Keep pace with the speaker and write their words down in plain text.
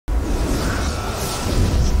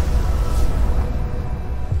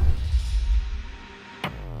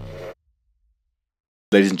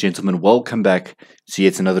Ladies and gentlemen, welcome back to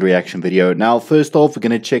yet another reaction video. Now, first off, we're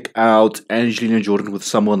going to check out Angelina Jordan with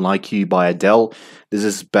Someone Like You by Adele. This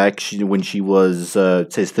is back when she was,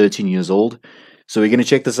 it says 13 years old. So we're going to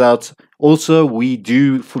check this out. Also, we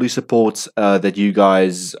do fully support that you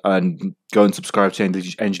guys go and subscribe to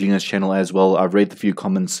Angelina's channel as well. I've read a few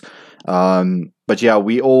comments. But yeah,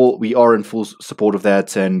 we are in full support of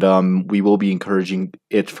that, and we will be encouraging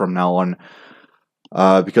it from now on.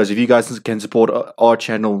 Because if you guys can support our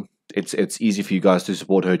channel, it's easy for you guys to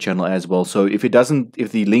support her channel as well. So if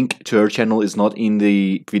the link to her channel is not in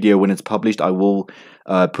the video when it's published, I will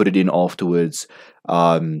put it in afterwards,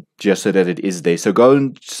 just so that it is there. So go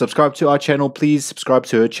and subscribe to our channel, please. Subscribe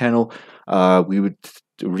to her channel. We would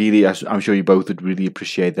really, I'm sure you both would really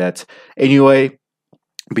appreciate that. Anyway,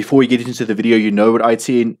 before we get into the video, you know what I'd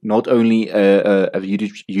say, not only a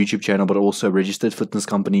YouTube channel, but also a registered fitness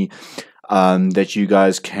company that you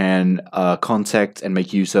guys can contact and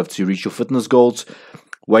make use of to reach your fitness goals.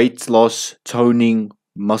 Weight loss, toning,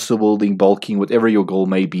 muscle building, bulking, whatever your goal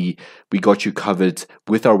may be, we got you covered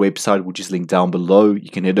with our website, which is linked down below. You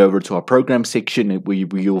can head over to our program section where you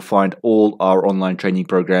will find all our online training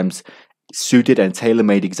programs suited and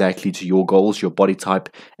tailor-made exactly to your goals, your body type,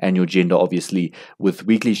 and your gender, obviously, with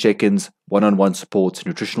weekly check-ins, one-on-one support,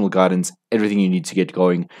 nutritional guidance, everything you need to get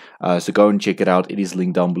going. So go and check it out. It is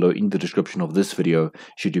linked down below in the description of this video,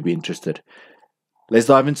 should you be interested. Let's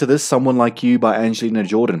dive into this. Someone Like You by Angelina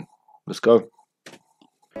Jordan. Let's go.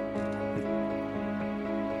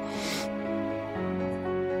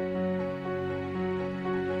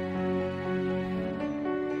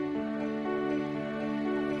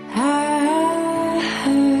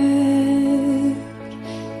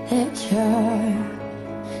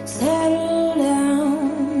 Settle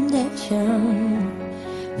down, that young,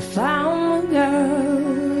 found a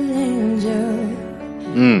girl and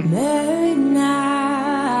you're married now.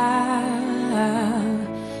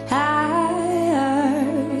 I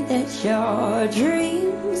heard that your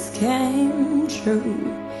dreams came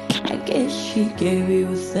true. I guess she gave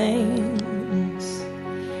you things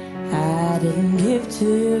I didn't give to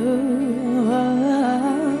you.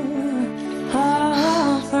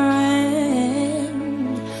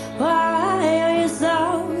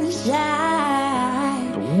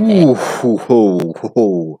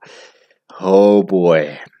 Oh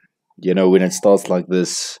boy. You know, when it starts like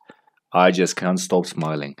this, I just can't stop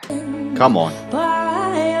smiling. Come on.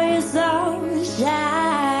 Why are you so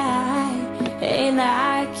shy? Ain't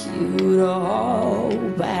I cute to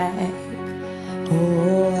hold back?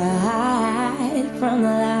 Oh, hide from the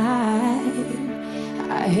light.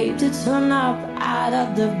 I hate to turn up out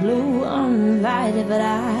of the blue uninvited, but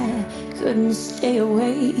I couldn't stay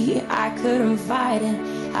away, I couldn't fight it.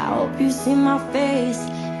 I hope you see my face,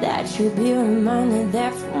 that you'll be reminded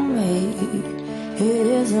that for me it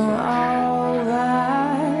isn't over.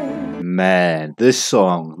 Man, this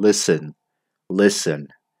song, listen,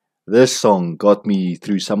 this song got me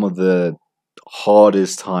through some of the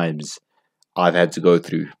hardest times I've had to go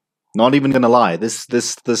through. Not even gonna lie, this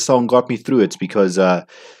song got me through it because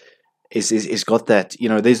it's got that, you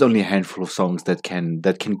know, there's only a handful of songs that can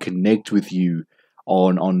connect with you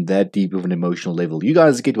on that deep of an emotional level. You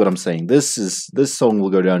guys get what I'm saying. This song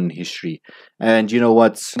will go down in history, and you know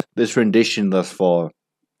what, this rendition thus far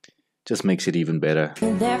just makes it even better.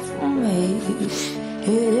 That for me it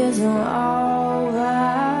isn't over.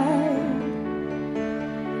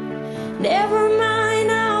 Never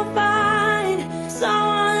mind, I'll find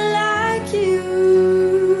someone like you.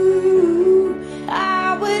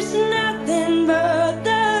 I wish nothing but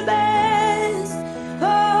the best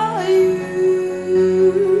for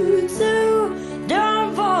you too.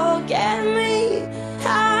 Don't forget me,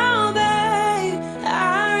 oh babe.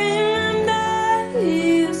 I remember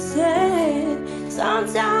you said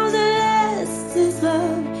sometimes the best is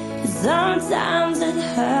love, and sometimes it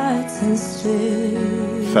hurts instead.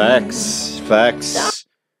 Facts.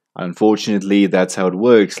 Unfortunately, that's how it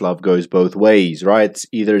works. Love goes both ways, right?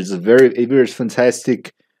 Either it's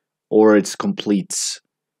fantastic, or it's complete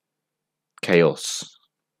chaos.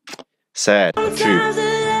 Sad, but true. Sometimes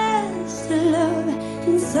it lasts to love,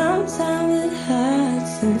 and sometimes it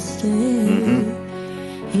hurts instead.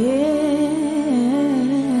 Yeah,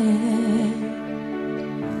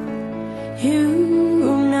 you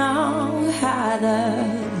know how the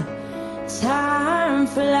time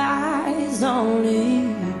flies. Only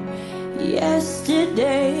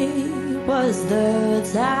yesterday was the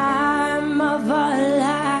time of our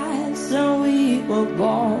lives, and we were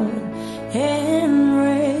born and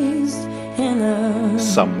raised in a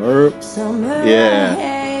summer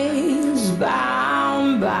haze,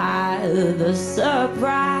 bound by the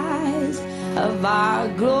surprise of our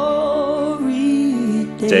glory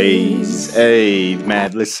Days. Hey,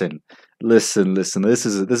 man, listen. This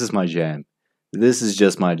is my jam. This is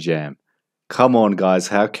just my jam. Come on, guys.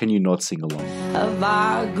 How can you not sing along? Of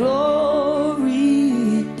our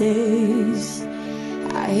glory days.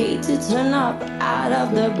 I hate to turn up out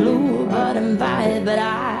of the blue, but invited, but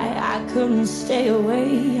I couldn't stay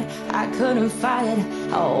away. I couldn't fight it.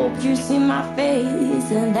 I hope you see my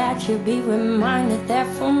face and that you'll be reminded that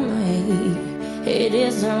for me it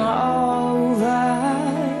isn't over.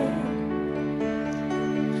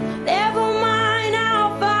 Never mind,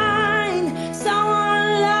 I'll find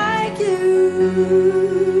someone like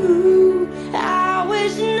you. I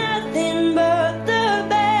wish nothing but the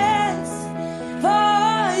best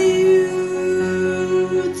for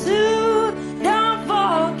you too. Don't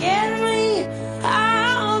forget me,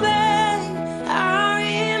 I'll beg. I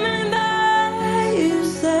remember you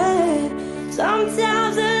said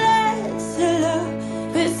sometimes it lasts to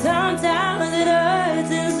love, but sometimes it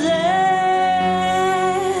hurts instead.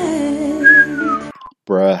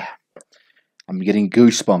 Bruh, I'm getting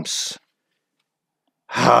goosebumps.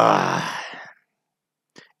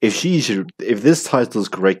 If this title is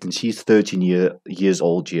correct and she's 13 years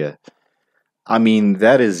old here, I mean,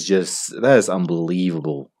 that is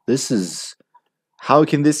unbelievable. How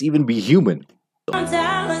can this even be human?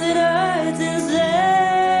 Sometimes it hurts instead.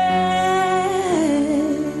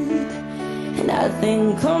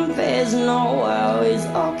 Nothing compares, no always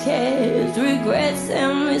okay. It's regrets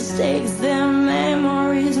and mistakes that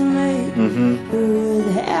memories made. Who would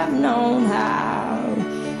have known how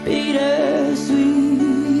bittersweet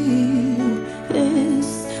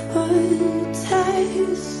this would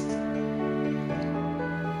taste?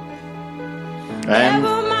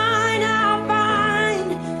 Never mind, I'll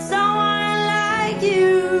find someone like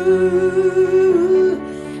you.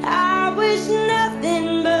 I wish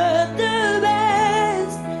nothing but the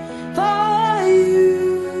best for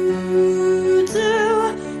you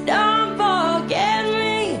too. Don't forget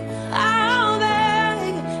me, I'll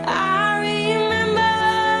beg. I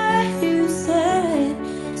remember you said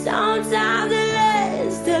sometimes it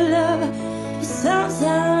lasts to love, but sometimes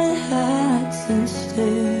it hurts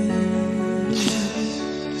instead.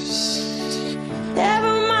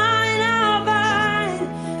 Never mind, I'll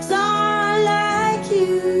find someone like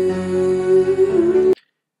you.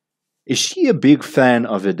 Is she a big fan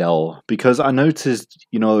of Adele? Because I noticed,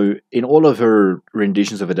 in all of her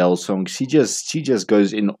renditions of Adele's songs, she just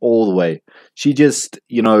goes in all the way. She just,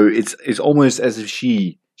 it's almost as if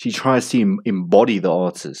she tries to embody the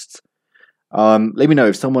artist. Let me know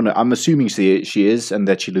if someone. I'm assuming she is, and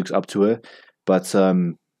that she looks up to her, but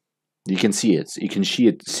you can see it. You can see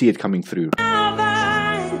it coming through. I'll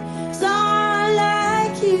find someone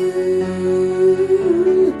like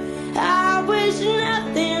you. I wish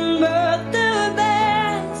nothing but the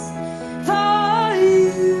best for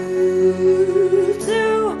you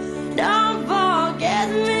too. Don't forget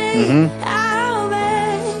me. I'll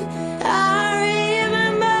beg. I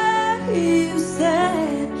remember you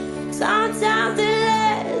said sometimes it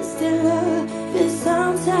lasts to love, but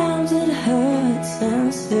sometimes it hurts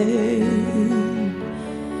instead.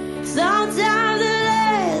 Sometimes it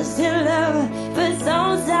lasts in love, but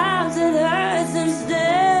sometimes it hurts instead.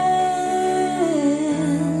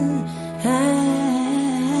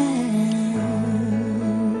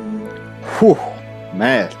 Whew,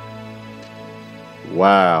 man.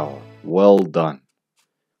 Wow, well done.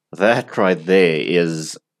 That right there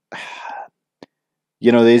is,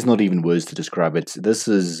 there's not even words to describe it. This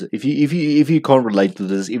is, if you can't relate to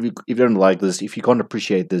this, if you don't like this, if you can't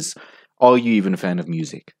appreciate this, are you even a fan of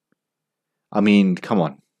music? I mean, come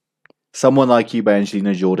on. Someone Like You by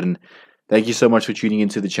Angelina Jordan. Thank you so much for tuning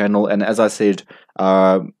into the channel. And as I said,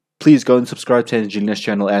 please go and subscribe to Angelina's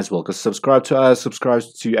channel as well. Because subscribe to us, subscribe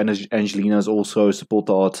to Angelina's also, support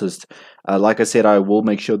the artist. Like I said, I will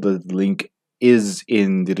make sure the link is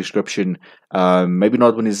in the description. Maybe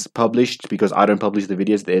not when it's published, because I don't publish the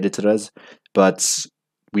videos, the editor does. But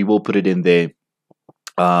we will put it in there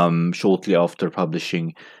shortly after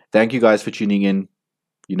publishing. Thank you guys for tuning in.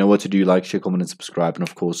 You know what to do. Like, share, comment, and subscribe. And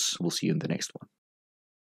of course, we'll see you in the next one.